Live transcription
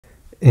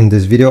In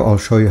this video, I'll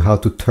show you how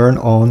to turn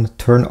on,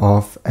 turn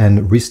off,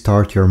 and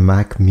restart your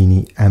Mac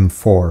Mini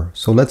M4.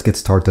 So let's get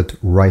started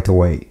right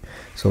away.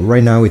 So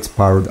right now it's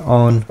powered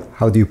on.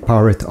 How do you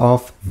power it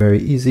off? Very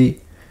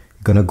easy.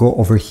 You're gonna go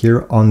over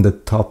here on the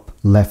top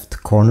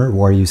left corner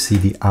where you see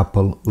the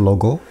Apple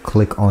logo.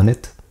 Click on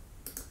it.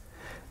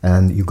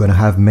 And you're gonna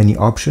have many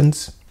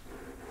options.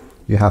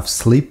 You have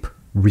sleep,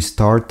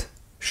 restart,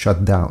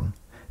 shut down.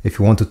 If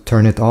you want to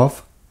turn it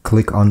off,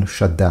 click on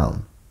shut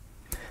down.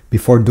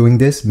 Before doing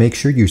this, make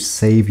sure you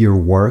save your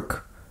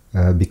work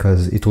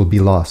because it will be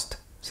lost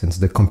since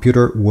the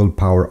computer will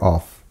power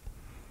off.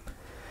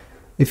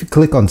 If you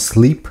click on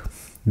sleep,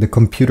 the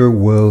computer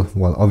will,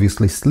 well,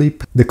 obviously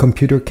sleep. The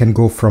computer can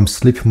go from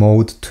sleep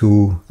mode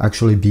to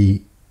actually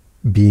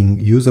being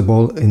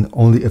usable in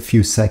only a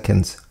few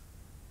seconds,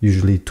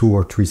 usually 2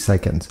 or 3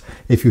 seconds.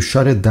 If you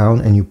shut it down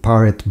and you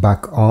power it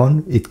back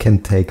on, it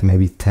can take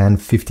maybe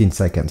 10-15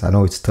 seconds. I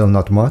know it's still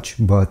not much,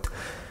 but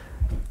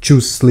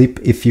choose sleep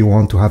if you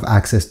want to have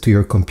access to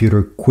your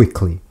computer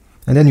quickly.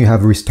 And then you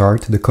have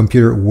restart. The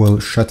computer will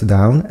shut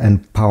down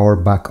and power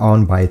back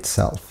on by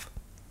itself.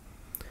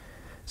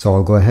 So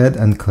I'll go ahead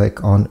and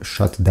click on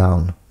shut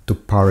down to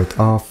power it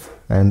off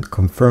and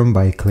confirm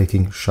by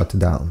clicking shut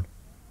down.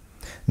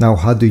 Now,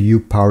 how do you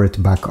power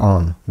it back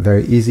on?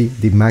 Very easy.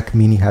 The Mac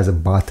Mini has a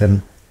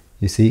button,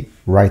 you see,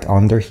 right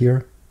under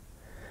here.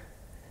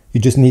 You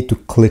just need to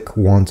click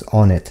once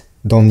on it.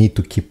 Don't need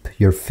to keep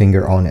your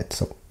finger on it.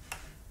 So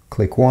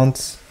click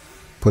once,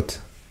 put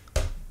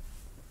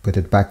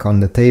it back on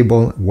the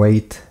table,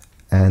 wait,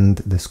 and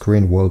the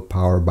screen will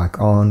power back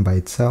on by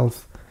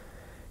itself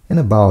in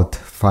about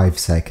 5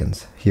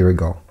 seconds. Here we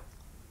go.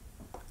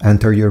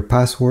 Enter your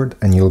password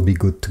and you'll be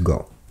good to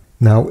go.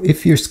 Now,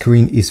 if your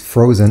screen is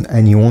frozen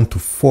and you want to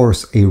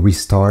force a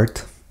restart,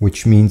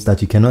 which means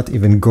that you cannot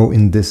even go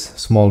in this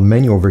small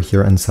menu over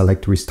here and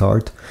select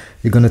restart,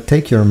 you're gonna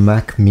take your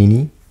Mac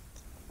Mini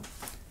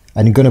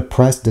and you're gonna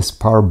press this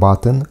power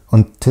button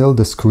until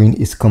the screen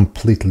is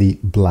completely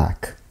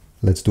black.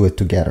 Let's do it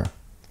together.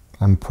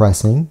 I'm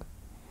pressing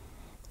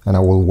and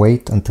I will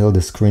wait until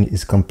the screen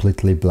is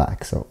completely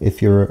black. So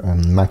if your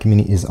Mac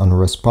Mini is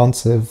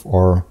unresponsive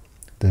or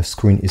the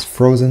screen is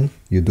frozen,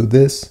 you do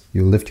this,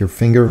 you lift your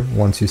finger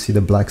once you see the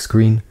black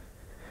screen,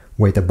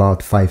 wait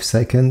about 5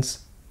 seconds,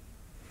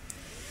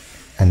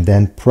 and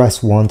then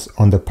press once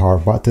on the power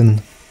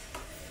button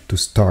to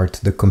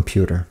start the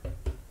computer.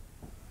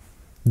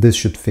 This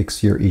should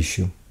fix your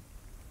issue.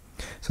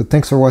 So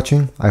thanks for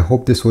watching. I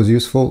hope this was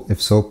useful.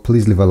 If so,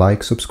 please leave a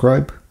like,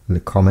 subscribe,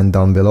 comment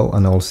down below,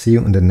 and I'll see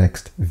you in the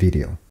next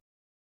video.